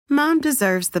Mom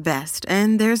deserves the best,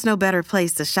 and there's no better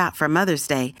place to shop for Mother's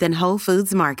Day than Whole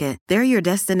Foods Market. They're your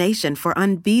destination for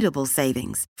unbeatable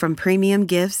savings, from premium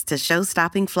gifts to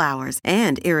show-stopping flowers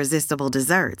and irresistible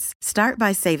desserts. Start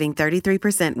by saving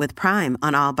 33% with Prime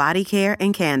on all body care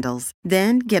and candles.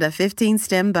 Then get a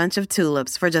 15-stem bunch of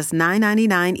tulips for just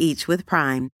 $9.99 each with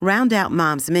Prime. Round out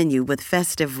Mom's menu with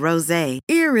festive rosé,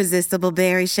 irresistible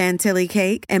berry chantilly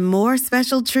cake, and more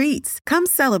special treats. Come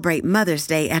celebrate Mother's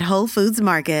Day at Whole Foods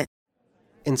Market.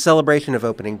 In celebration of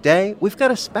opening day, we've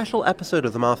got a special episode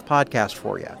of the Moth Podcast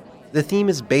for you. The theme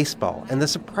is baseball and the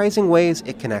surprising ways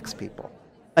it connects people.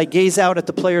 I gaze out at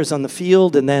the players on the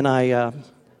field, and then I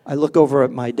look over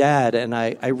at my dad, and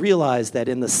I realize that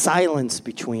in the silence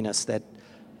between us that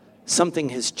something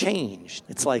has changed.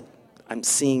 It's like I'm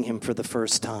seeing him for the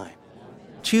first time.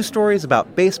 2 stories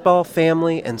about baseball,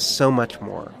 family, and so much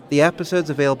more. The episode's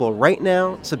available right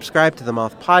now. Subscribe to the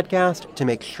Moth Podcast to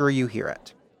make sure you hear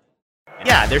it.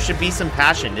 Yeah, there should be some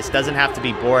passion. This doesn't have to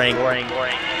be boring. You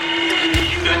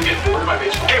guys get bored by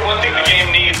baseball. Hey, one thing the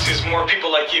game needs is more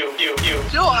people like you.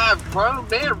 Still have grown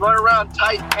men run around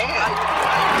tight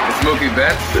pants. It's Mookie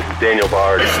Betts. This is Daniel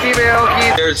Bard. It's Steve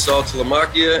Aoki. There's Sal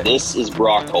Talamacchia. This is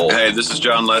Brock Holt. Hey, this is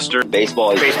John Lester.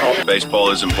 Baseball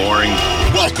isn't boring.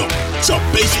 Welcome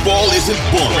to Baseball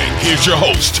Isn't Boring. Here's your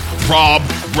host, Rob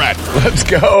Bradford. Let's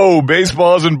go.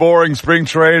 Baseball isn't boring. Spring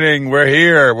training. We're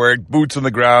here. We're boots on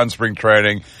the ground, spring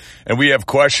training. And we have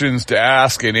questions to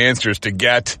ask and answers to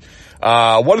get.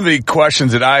 One of the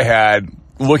questions that I had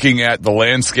looking at the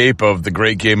landscape of the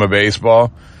great game of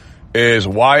baseball is,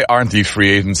 why aren't these free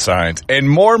agents signed? And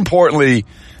more importantly,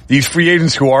 these free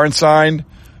agents who aren't signed,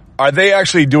 are they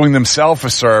actually doing themselves a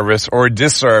service or a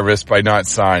disservice by not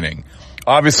signing?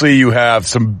 Obviously, you have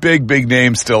some big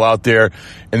names still out there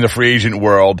in the free agent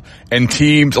world, and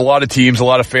teams, a lot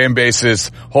of fan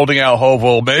bases holding out hope.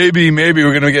 Well, maybe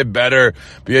we're going to get better.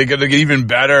 We're going to get even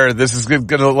better. This is going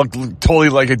to look totally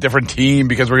like a different team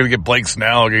because we're going to get Blake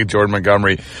Snell, we're going to get Jordan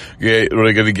Montgomery. We're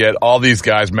going to get all these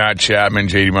guys, Matt Chapman,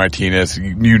 JD Martinez,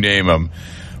 you name them.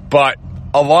 But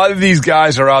a lot of these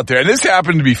guys are out there, and this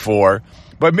happened before,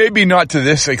 but maybe not to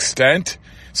this extent.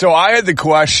 So I had the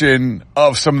question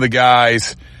of some of the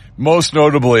guys, most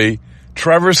notably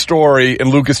Trevor Story and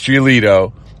Lucas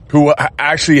Giolito, who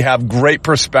actually have great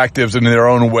perspectives in their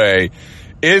own way.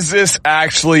 Is this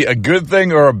actually a good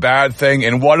thing or a bad thing?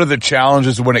 And what are the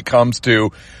challenges when it comes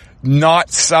to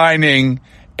not signing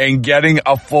and getting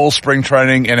a full spring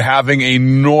training and having a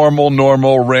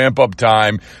normal ramp up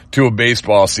time to a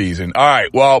baseball season? All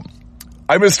right, well,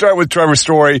 I'm going to start with Trevor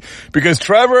Story because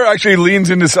Trevor actually leans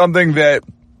into something that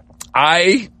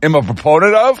I am a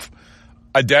proponent of,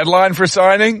 a deadline for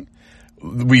signing.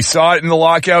 We saw it in the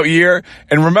lockout year.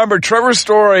 And remember, Trevor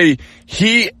Story,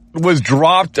 he was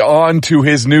dropped onto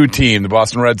his new team, the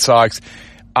Boston Red Sox,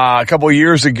 a couple of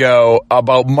years ago,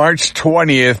 about March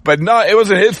 20th. But it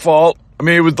wasn't his fault. I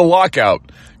mean, it was the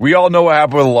lockout. We all know what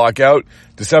happened with the lockout.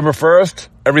 December 1st,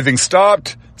 everything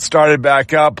stopped, started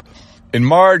back up in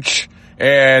March.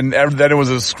 And then it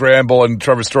was a scramble, and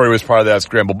Trevor Story was part of that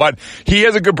scramble. But he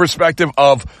has a good perspective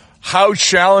of how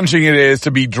challenging it is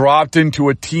to be dropped into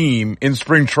a team in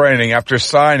spring training after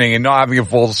signing and not having a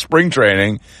full spring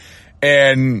training,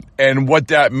 and what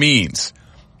that means.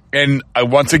 And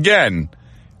once again,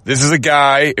 this is a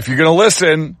guy, if you're going to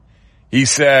listen, he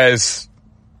says,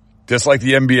 just like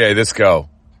the NBA,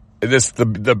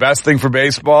 the best thing for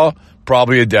baseball,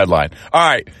 probably a deadline. All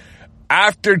right.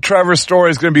 After Trevor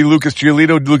Story is going to be Lucas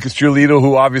Giolito,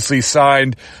 who obviously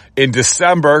signed in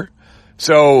December.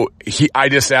 So I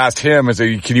just asked him, I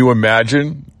said, can you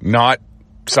imagine not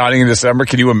signing in December?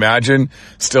 Can you imagine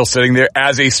still sitting there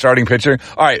as a starting pitcher?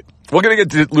 All right, we're going to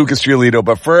get to Lucas Giolito,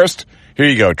 but first, here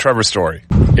you go, Trevor Story.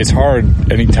 It's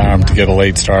hard anytime to get a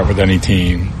late start with any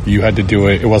team. You had to do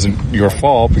it. It wasn't your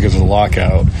fault because of the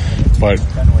lockout, but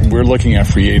we're looking at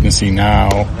free agency now,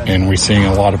 and we're seeing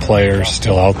a lot of players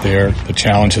still out there. The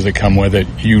challenges that come with it,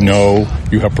 you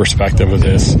have perspective of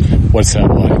this. What's that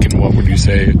like, and what would you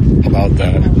say about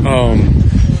that?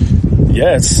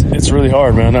 Yeah, it's really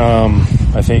hard, man.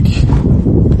 I think,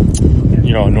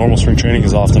 normal spring training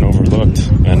is often overlooked,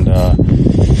 and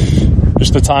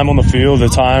just the time on the field, the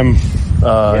time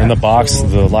in the box,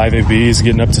 the live ABs,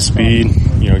 getting up to speed,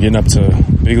 getting up to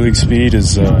big league speed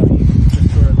is,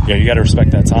 you got to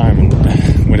respect that time.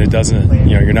 And when it doesn't,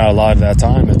 you're not allowed that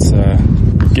time,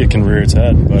 it can rear its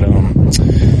head. But,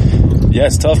 yeah,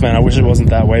 it's tough, man. I wish it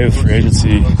wasn't that way with free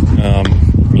agency.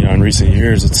 In recent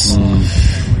years, it's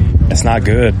not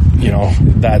good.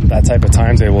 That type of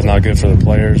timetable is not good for the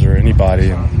players or anybody.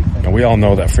 And we all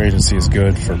know that free agency is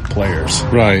good for players.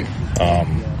 Right.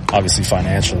 obviously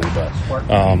financially, but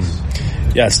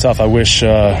yeah, it's tough. I wish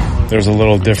there's a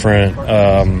little different,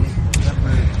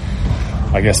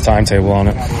 I guess, timetable on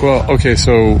it. Well, okay,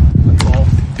 so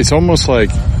it's almost like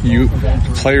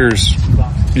players,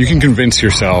 you can convince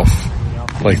yourself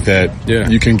like that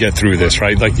you can get through this,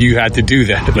 right? Like you had to do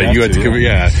that. Like you had to,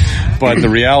 But the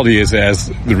reality is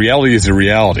the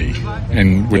reality,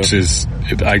 and which is,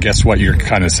 I guess, what you're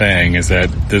kind of saying is that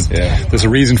there's a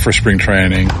reason for spring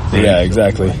training. Right? Yeah,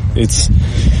 exactly. It's,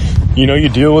 you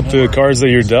deal with the cards that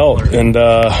you're dealt, and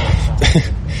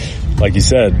like you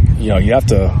said, you have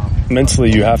to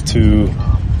mentally,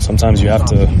 sometimes you have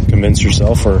to convince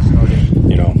yourself, or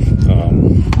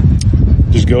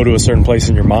just go to a certain place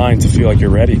in your mind to feel like you're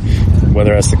ready,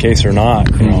 whether that's the case or not.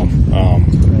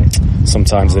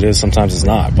 Sometimes it is, sometimes it's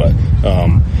not. But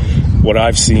what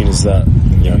I've seen is that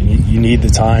you need the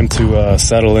time to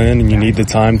settle in, and you need the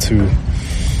time to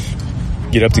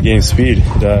get up to game speed.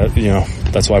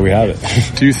 That's why we have it.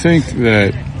 Do you think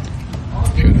that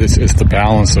this is the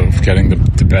balance of getting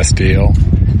the best deal,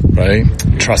 right?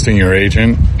 Trusting your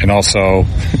agent, and also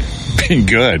being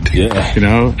good. Yeah. I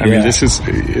mean, this is,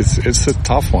 it's a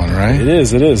tough one, right? It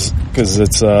is, because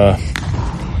it's,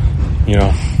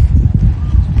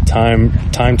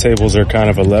 timetables are kind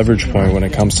of a leverage point when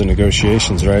it comes to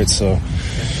negotiations, right? So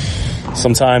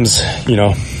sometimes,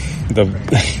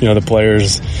 the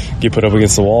players get put up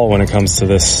against the wall when it comes to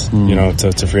this,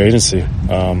 to free agency.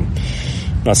 I'm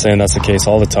not saying that's the case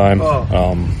all the time.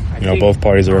 Both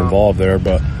parties are involved there,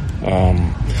 but,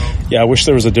 I wish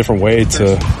there was a different way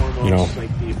to,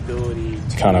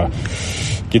 kind of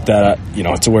get that,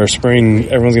 to where spring,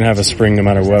 everyone's going to have a spring no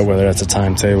matter what, whether that's a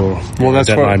timetable or a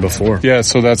deadline before. Yeah,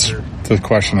 so that's the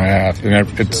question I have. And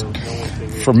it's,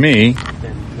 for me,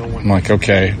 I'm like,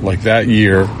 okay, like that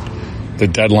year, the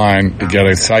deadline to get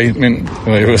excitement,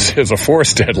 it was a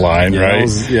forced deadline, right?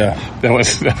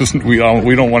 That was we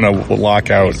don't want to lock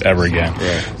out ever again.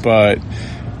 Right.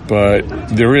 But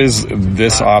there is,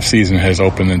 this offseason has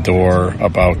opened the door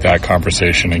about that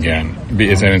conversation again. And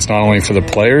it's not only for the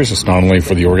players, it's not only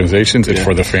for the organizations, it's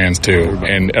for the fans too.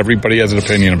 And everybody has an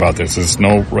opinion about this. There's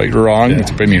no right or wrong,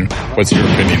 it's opinion. What's your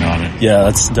opinion on it? Yeah,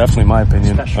 that's definitely my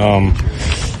opinion. I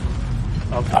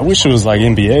wish it was like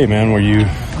NBA, man, where you...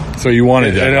 So you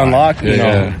wanted that. It unlocked,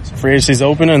 free agency's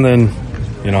open, and then,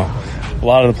 a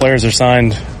lot of the players are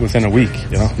signed within a week,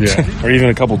 or even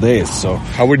a couple days. So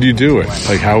how would you do it?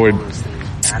 Like, how would?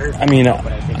 I mean,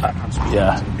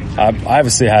 I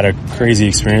obviously had a crazy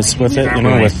experience with it,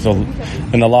 with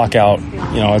the lockout.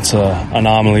 It's a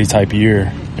anomaly type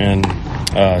year and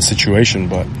situation,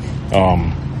 but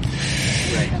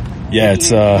it's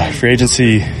free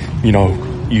agency.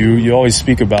 You always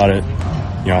speak about it,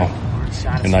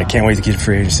 and I can't wait to get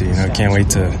free agency. Can't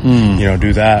wait to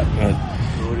do that.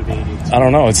 I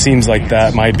don't know. It seems like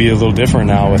that might be a little different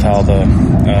now with how the,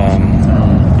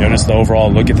 just the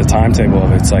overall look at the timetable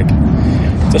of it. It's like,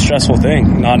 it's a stressful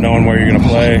thing, not knowing where you're going to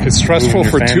play. It's stressful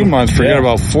for 2 months, forget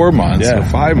about 4 months or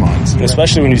 5 months.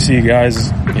 Especially when you see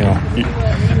guys,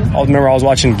 I remember I was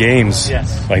watching games, I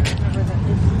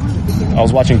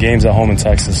was watching games at home in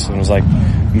Texas, and it was like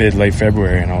late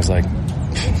February, and I was like,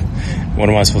 what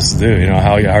am I supposed to do?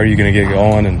 How are you going to get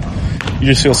going? And you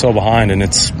just feel so behind, and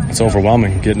it's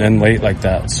overwhelming getting in late like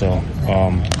that. So,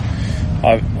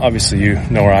 obviously, you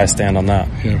know where I stand on that.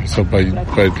 Yeah. So, but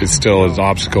it's still an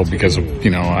obstacle because of,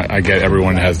 I get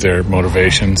everyone has their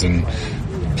motivations and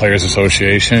players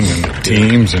association and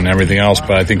teams and everything else.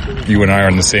 But I think you and I are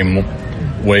on the same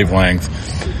wavelength.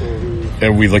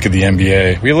 And we look at the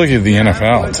NBA. We look at the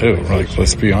NFL too. Like,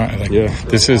 let's be honest.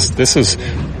 This is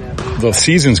the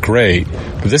season's great,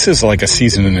 but this is like a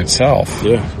season in itself.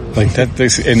 Yeah. Like that,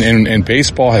 and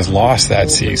baseball has lost that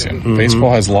season. Mm-hmm.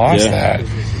 Baseball has lost that.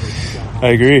 I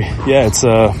agree. Yeah, it's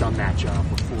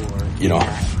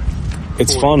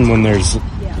it's fun when there's,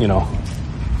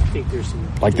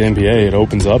 like the NBA, it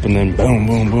opens up and then boom,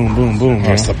 boom, boom, boom, boom.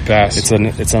 It's the best.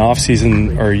 It's an off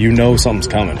season, or something's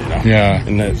coming. Yeah.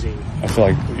 And I feel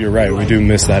like you're right. We do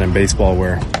miss that in baseball,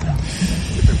 where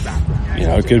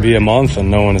it could be a month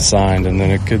and no one is signed, and then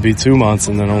it could be 2 months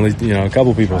and then only, a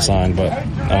couple people signed, but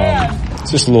it's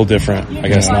just a little different, I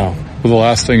guess, now. Well, the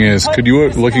last thing is,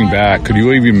 looking back, could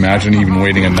you even imagine even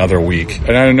waiting another week?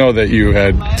 And I don't know that you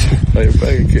had, but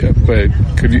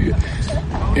could you,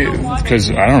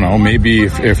 because I don't know, maybe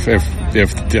if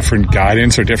different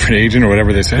guidance or different agent or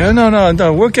whatever they say, no,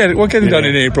 we'll get it done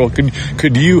in April.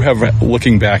 Could you have,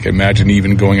 looking back, imagine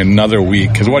even going another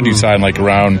week? Because what do you sign, like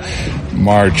around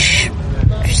March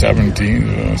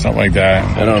 17th, something like that?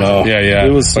 I don't know. Yeah.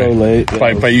 It was so late.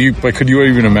 But could you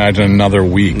even imagine another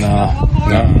week? No.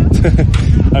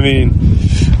 I mean,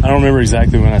 I don't remember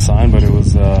exactly when I signed, but it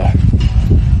was,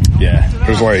 it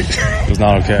was late. It was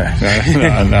not okay.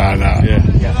 No.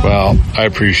 Yeah. Well, I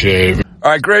appreciate it.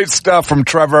 All right, great stuff from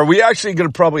Trevor. We actually going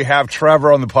to probably have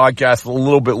Trevor on the podcast a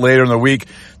little bit later in the week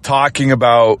talking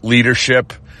about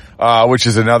leadership, which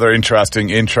is another interesting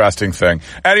thing.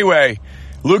 Anyway,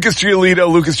 Lucas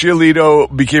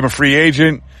Giolito became a free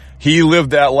agent. He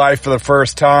lived that life for the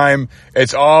first time.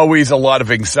 It's always a lot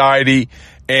of anxiety,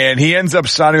 and he ends up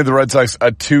signing with the Red Sox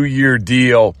a 2-year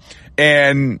deal,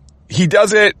 and he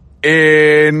does it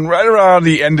in right around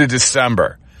the end of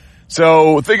December.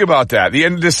 So think about that. The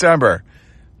end of December.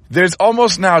 There's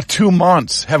almost now 2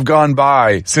 months have gone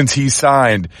by since he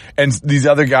signed, and these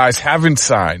other guys haven't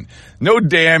signed. No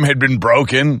dam had been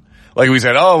broken. Like we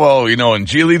said, when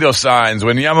Giolito signs,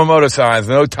 when Yamamoto signs,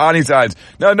 no Tani signs.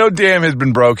 No dam has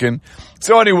been broken.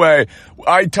 So anyway,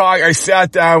 I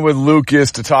sat down with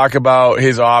Lucas to talk about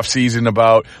his offseason,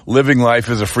 about living life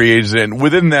as a free agent, and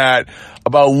within that,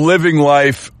 about living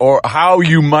life or how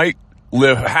you might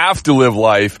have to live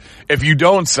life if you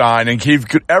don't sign, and if you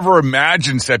could ever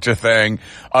imagine such a thing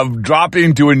of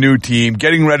dropping to a new team,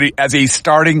 getting ready as a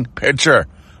starting pitcher.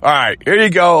 All right, here you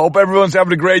go. Hope everyone's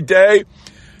having a great day.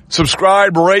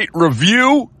 Subscribe, rate,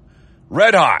 review.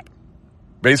 Red hot.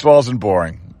 Baseball isn't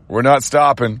boring. We're not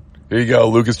stopping. Here you go,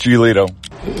 Lucas Giolito.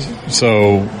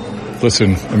 So,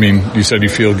 listen, I mean, you said you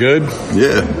feel good.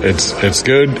 Yeah. It's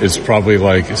good. It's probably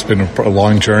it's been a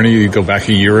long journey. You go back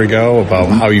a year ago about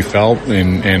how you felt,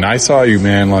 and I saw you,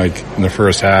 man, in the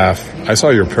first half. I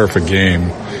saw your perfect game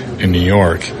in New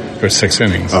York. It was 6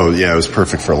 innings. Oh, yeah, it was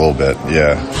perfect for a little bit,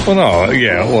 yeah. Well, no,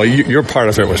 yeah, your part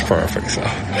of it was perfect,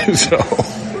 so.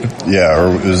 Yeah,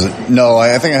 or it was,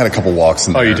 I think I had a couple walks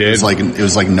in there. Oh, you did? It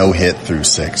was like no hit through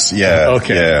 6. Yeah.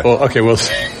 Okay. Yeah. Well, okay, we'll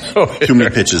Too many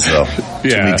pitches, though.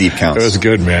 Yeah. Too many deep counts. It was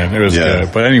good, man. It was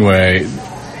good. But anyway,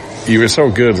 you were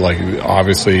so good,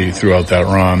 obviously, throughout that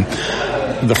run.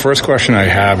 The first question I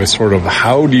have is sort of,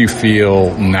 how do you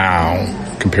feel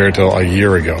now compared to a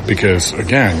year ago? Because,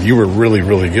 again, you were really,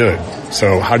 really good.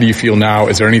 So how do you feel now?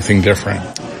 Is there anything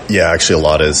different? Yeah, actually a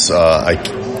lot is.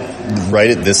 Right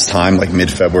at this time,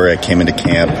 mid-February, I came into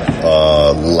camp.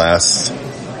 Last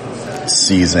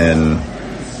season,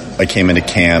 I came into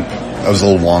camp. I was a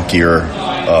little wonkier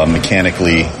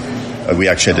mechanically. We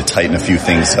actually had to tighten a few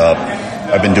things up.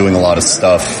 I've been doing a lot of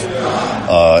stuff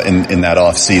in that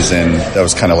off season that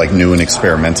was kind of new and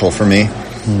experimental for me.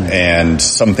 And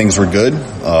some things were good,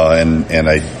 and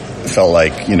I felt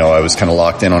I was kind of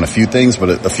locked in on a few things,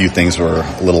 but a few things were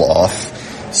a little off.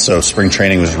 So spring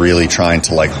training was really trying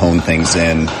to hone things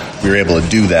in. We were able to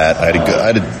do that. I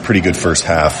had a pretty good first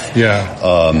half. Yeah.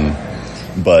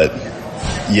 But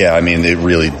yeah, I mean, it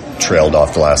really trailed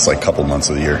off the last couple months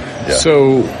of the year. Yeah.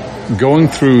 So going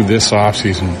through this off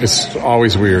season, it's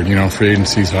always weird. Free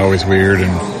agency is always weird,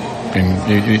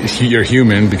 and you're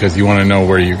human because you want to know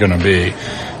where you're going to be.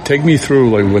 Take me through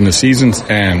when the season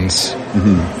ends,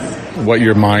 what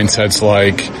your mindset's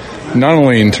like. Not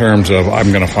only in terms of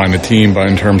I'm going to find a team, but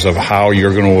in terms of how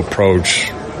you're going to approach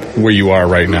where you are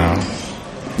right now.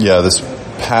 Yeah, this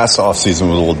past off season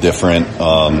was a little different.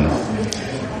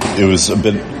 It was a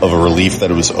bit of a relief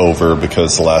that it was over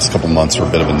because the last couple months were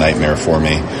a bit of a nightmare for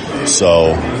me.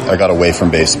 So I got away from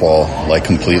baseball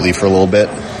completely for a little bit,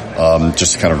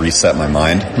 just to kind of reset my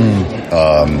mind.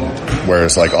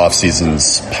 Whereas off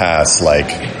seasons past,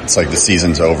 it's the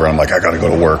season's over. I'm I got to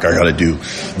go to work. I got to do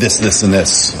this, and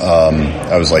this.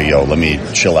 I was let me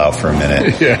chill out for a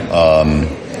minute. Yeah.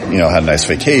 Had a nice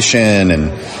vacation,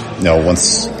 and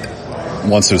once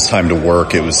it was time to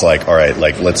work, it was all right,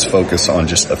 let's focus on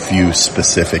just a few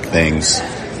specific things,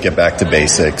 get back to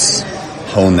basics,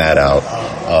 hone that out.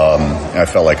 I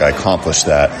felt like I accomplished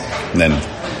that. And then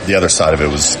the other side of it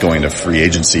was going to free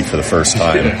agency for the first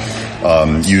time.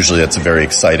 Usually that's a very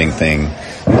exciting thing.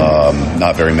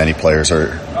 Not very many players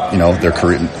are, their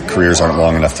careers aren't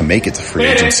long enough to make it to free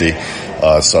agency.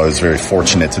 So I was very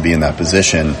fortunate to be in that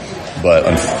position. But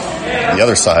the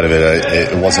other side of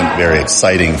it wasn't very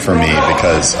exciting for me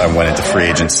because I went into free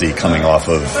agency coming off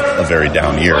of a very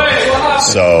down year.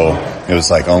 So it was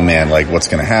oh man, what's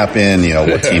going to happen?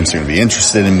 What teams are going to be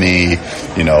interested in me?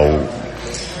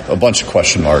 A bunch of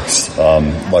question marks.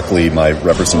 Luckily, my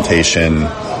representation,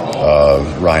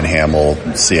 Ryan Hamill,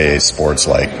 CAA Sports,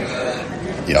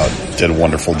 did a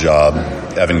wonderful job.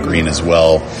 Evan Green as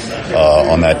well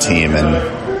on that team.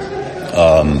 And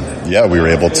we were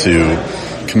able to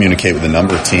communicate with a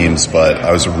number of teams, but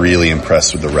I was really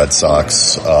impressed with the Red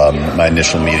Sox. My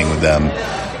initial meeting with them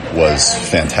was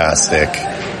fantastic.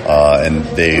 and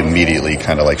they immediately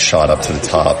kind of like shot up to the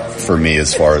top for me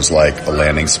as far as like a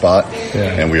landing spot,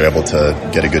 and we were able to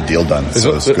get a good deal done. So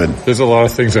it was good. There's a lot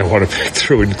of things I want to pick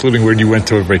through, including when you went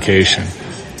to a vacation.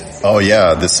 Oh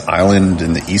yeah, this island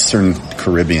in the Eastern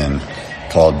Caribbean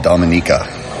called Dominica.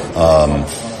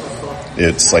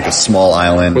 It's like a small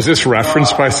island. Was this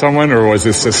referenced by someone, or was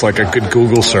this just like a good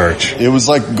Google search? It was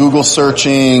like Google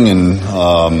searching, and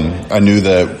I knew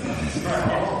that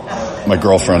my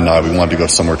girlfriend and I, we wanted to go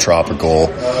somewhere tropical.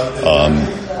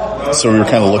 So we were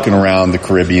kind of looking around the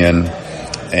Caribbean,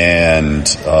 and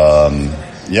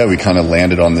we kind of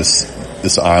landed on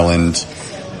this island.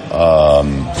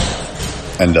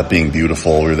 Ended up being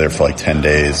beautiful. We were there for like 10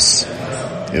 days.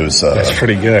 It was that's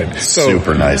pretty good.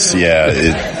 Super nice.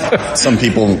 Yeah. Some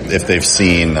people, if they've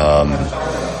seen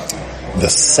the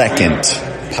second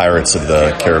Pirates of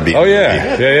the Caribbean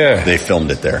movie, they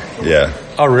filmed it there. Yeah.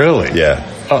 Oh, really? Yeah.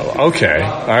 Oh, okay.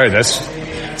 All right. That's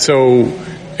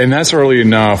early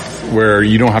enough where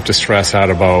you don't have to stress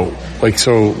out about, like,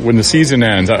 so when the season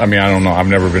ends, I mean, I don't know. I've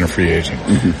never been a free agent,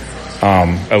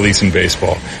 at least in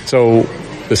baseball. So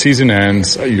the season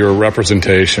ends, your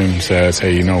representation says,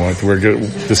 hey, you know what, we're going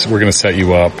to set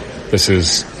you up.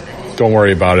 Don't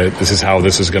worry about it. This is how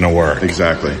this is going to work.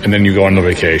 Exactly. And then you go on the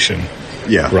vacation.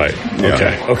 Yeah. Right.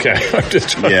 Yeah. Okay. I'm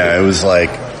just it was like,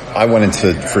 I went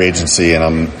into free agency and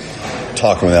I'm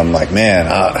talking with them, I'm like, man,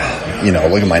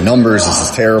 look at my numbers. This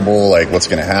is terrible. Like, what's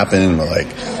going to happen? We're like,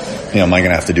 am I going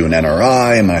to have to do an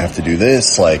NRI? Am I have to do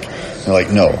this? Like, they're like,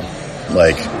 no.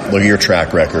 Like, look at your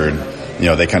track record.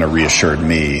 They kind of reassured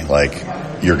me, like,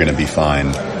 you're going to be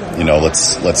fine.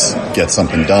 Let's get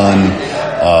something done,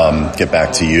 get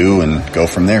back to you, and go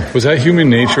from there. Was that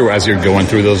human nature as you're going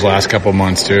through those last couple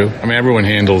months too? I mean, everyone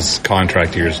handles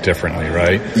contract years differently,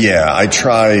 right? Yeah, I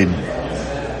try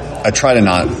to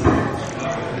not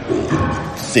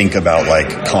think about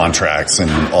like contracts and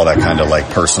all that kind of like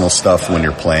personal stuff when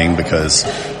you're playing, because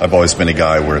I've always been a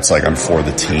guy where it's like I'm for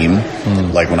the team.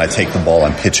 Like when I take the ball,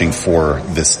 I'm pitching for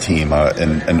this team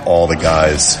and all the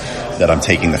guys that I'm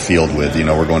taking the field with.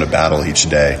 We're going to battle each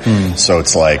day. So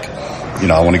it's like,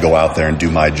 I want to go out there and do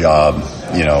my job.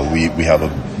 We have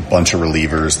a bunch of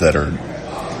relievers that are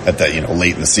at that,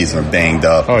 late in the season are banged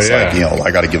up. It's like,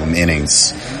 I got to give them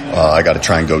innings. I got to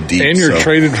try and go deep. And you're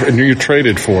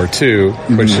traded for too,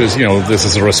 which is, this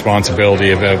is a responsibility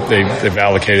of they've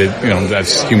allocated,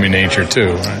 that's human nature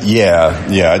too. Right?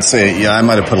 Yeah. I'd say, I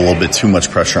might have put a little bit too much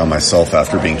pressure on myself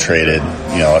after being traded.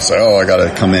 I was like, I got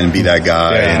to come in and be that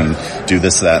guy and do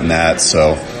this, that, and that.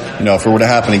 So, if it were to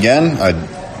happen again,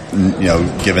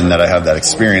 given that I have that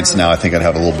experience now, I think I'd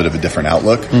have a little bit of a different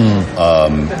outlook,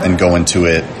 and go into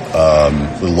it,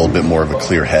 with a little bit more of a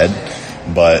clear head.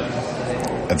 But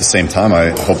at the same time, I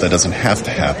hope that doesn't have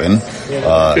to happen.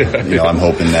 I'm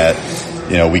hoping that,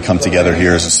 we come together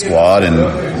here as a squad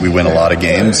and we win a lot of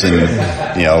games, and,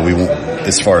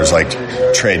 as far as like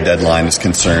trade deadline is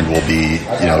concerned, we'll be,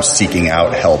 seeking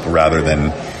out help rather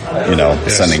than,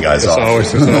 sending guys off.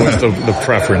 It's always the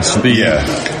preference.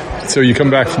 So you come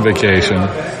back from vacation.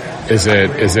 Is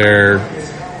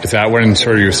that when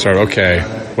sort of you start, okay,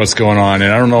 what's going on?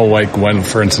 And I don't know, like when,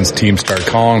 for instance, teams start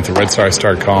calling, the Red Sox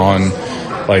start calling,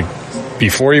 like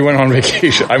before you went on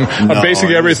vacation. I'm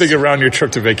basing everything around your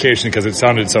trip to vacation because it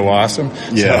sounded so awesome.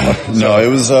 Yeah. So. It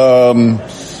was,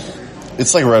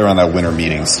 it's like right around that winter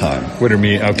meetings time.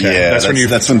 Okay. Yeah,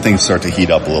 that's when things start to heat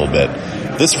up a little bit.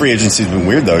 This free agency's been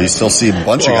weird though. You still see a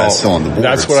bunch of guys still on the board.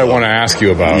 That's what I want to ask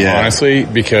you about, honestly,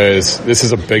 because this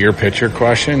is a bigger picture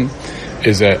question.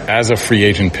 Is that as a free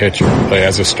agent pitcher, like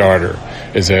as a starter,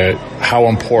 is that how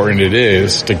important it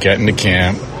is to get into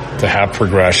camp, to have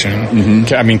progression.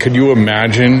 I mean, could you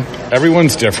imagine,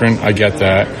 everyone's different, I get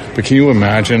that, but can you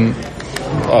imagine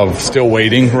of still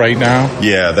waiting right now?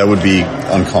 Yeah, that would be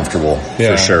uncomfortable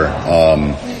for sure.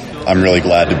 I'm really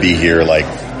glad to be here, like,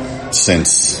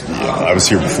 since I was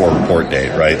here before report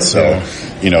date, right? So,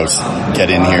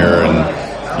 get in here and,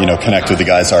 connect with the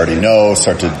guys I already know,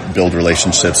 start to build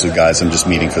relationships with guys I'm just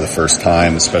meeting for the first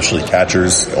time, especially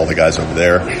catchers, all the guys over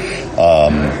there.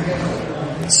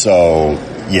 So,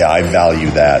 I value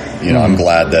that. I'm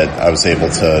glad that I was able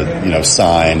to,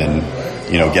 sign and,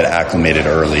 get acclimated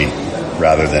early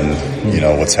rather than,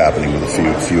 what's happening with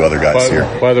a few other guys here.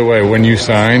 By the way, when you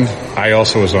signed, I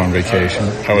also was on vacation.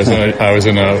 I was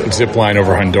in a zip line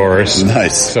over Honduras.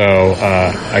 Nice. So,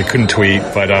 I couldn't tweet,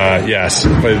 but, yes.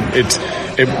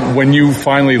 But when you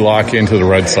finally lock into the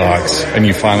Red Sox and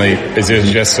is it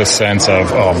just a sense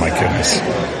of, oh my goodness.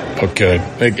 Oh, good.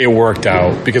 Like, it worked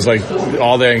out because, like,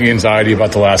 all the anxiety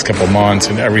about the last couple of months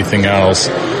and everything else,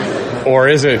 Or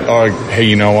is it, hey,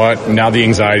 you know what? Now the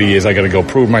anxiety is I got to go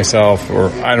prove myself, or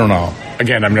I don't know.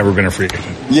 Again, I've never been a free agent.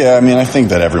 Yeah, I mean, I think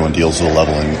that everyone deals with a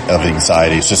level of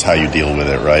anxiety. It's just how you deal with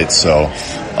it, right? So,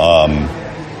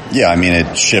 yeah, I mean,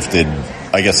 it shifted.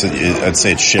 I guess I'd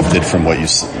say it shifted from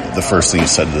the first thing you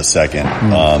said to the second.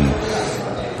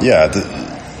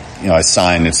 I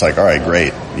signed. It's like, all right,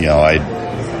 great.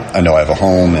 I know I have a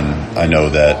home, and I know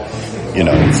that,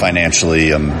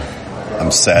 financially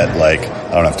I'm set. Like,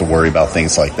 I don't have to worry about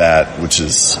things like that, which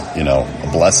is, a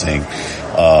blessing.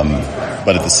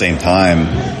 But at the same time,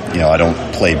 I don't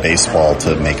play baseball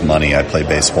to make money. I play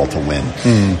baseball to win.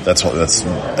 That's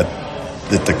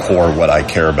at the core what I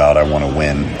care about. I want to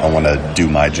win. I want to do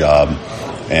my job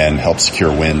and help secure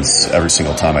wins every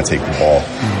single time I take the ball.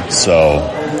 So,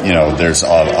 there's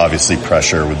obviously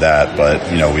pressure with that, but,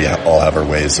 we all have our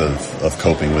ways of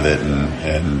coping with it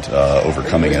and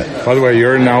overcoming it. By the way,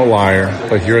 you're an outlier.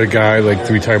 Like, you're a guy, like,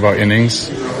 we talk about innings.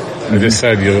 I just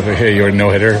said, hey, you're a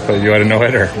no-hitter, but you had a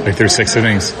no-hitter. Like, there's 6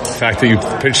 innings. The fact that you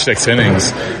pitched 6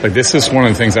 innings, like, this is one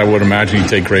of the things I would imagine you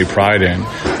take great pride in,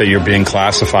 that you're being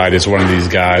classified as one of these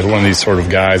guys, one of these sort of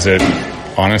guys that,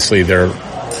 honestly, they're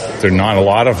not a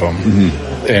lot of them.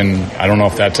 And I don't know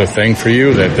if that's a thing for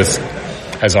you, that this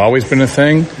has always been a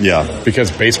thing. Yeah.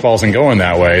 Because baseball isn't going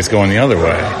that way. It's going the other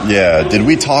way. Yeah. Did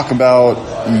we talk about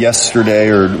yesterday,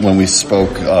 or when we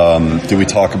spoke, did we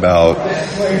talk about...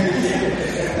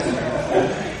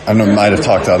 I might have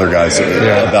talked to other guys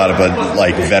about it, but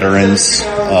like veterans,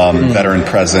 veteran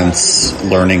presence,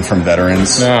 learning from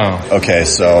veterans. No. Okay,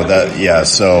 so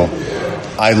so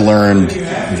I learned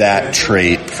that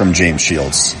trait from James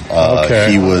Shields.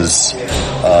 He was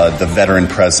the veteran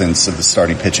presence of the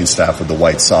starting pitching staff of the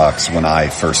White Sox when I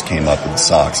first came up with the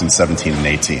Sox in 17 and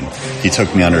 18. He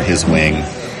took me under his wing,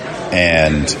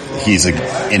 and he's an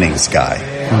innings guy.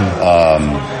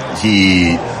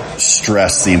 He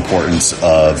stress the importance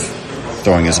of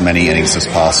throwing as many innings as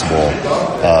possible.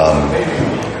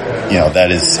 That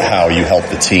is how you help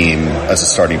the team as a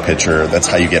starting pitcher. That's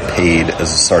how you get paid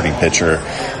as a starting pitcher.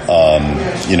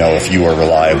 If you are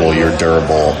reliable, you're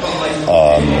durable.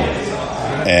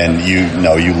 And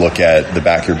you look at the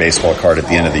back of your baseball card at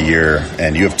the end of the year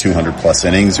and you have 200 plus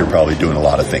innings, you're probably doing a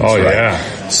lot of things right.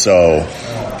 Yeah. So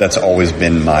that's always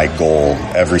been my goal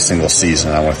every single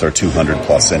season. I want to throw 200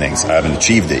 plus innings. I haven't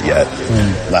achieved it yet.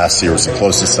 Last year was the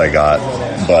closest I got,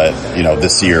 but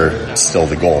this year it's still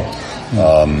the goal.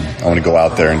 I want to go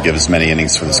out there and give as many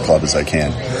innings for this club as I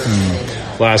can.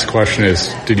 Last question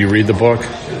is, did you read the book?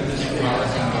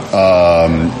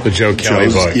 The Joe Kelly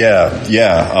book.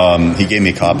 Yeah. He gave me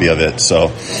a copy of it, so.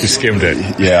 You skimmed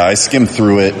it. Yeah, I skimmed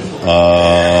through it.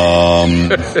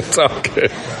 It's all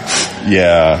good.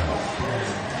 Yeah.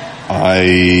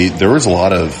 There was a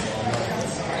lot of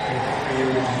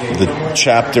the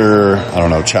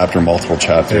multiple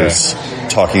chapters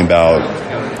talking about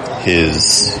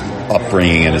his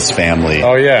upbringing and his family.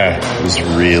 Oh, yeah. It was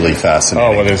really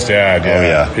fascinating. Oh, with his dad.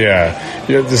 Yeah. Yeah.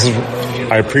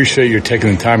 I appreciate you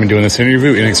taking the time and doing this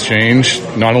interview. In exchange,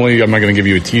 not only am I going to give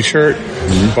you a t-shirt,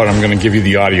 but I'm going to give you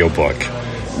the audiobook.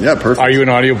 Yeah, perfect. Are you an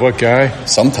audiobook guy?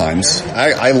 Sometimes.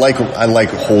 I like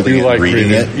holding it and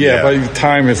reading it. Yeah, but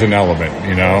time is an element,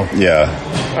 Yeah.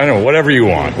 I know, whatever you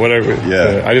want. Whatever.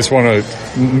 Yeah. I just want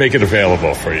to make it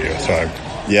available for you. So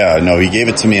he gave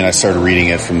it to me and I started reading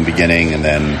it from the beginning, and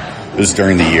then it was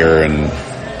during the year, and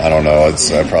I don't know, I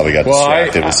probably got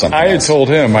distracted with something I had else. told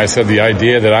him, I said the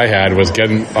idea that I had was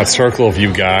getting a circle of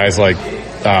you guys, like,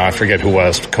 I forget who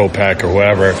was, Kopech or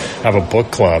whoever, have a book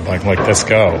club. Like, let's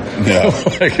go. Yeah.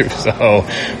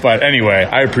 But anyway,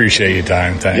 I appreciate your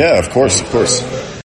time. Thanks. Yeah, of course.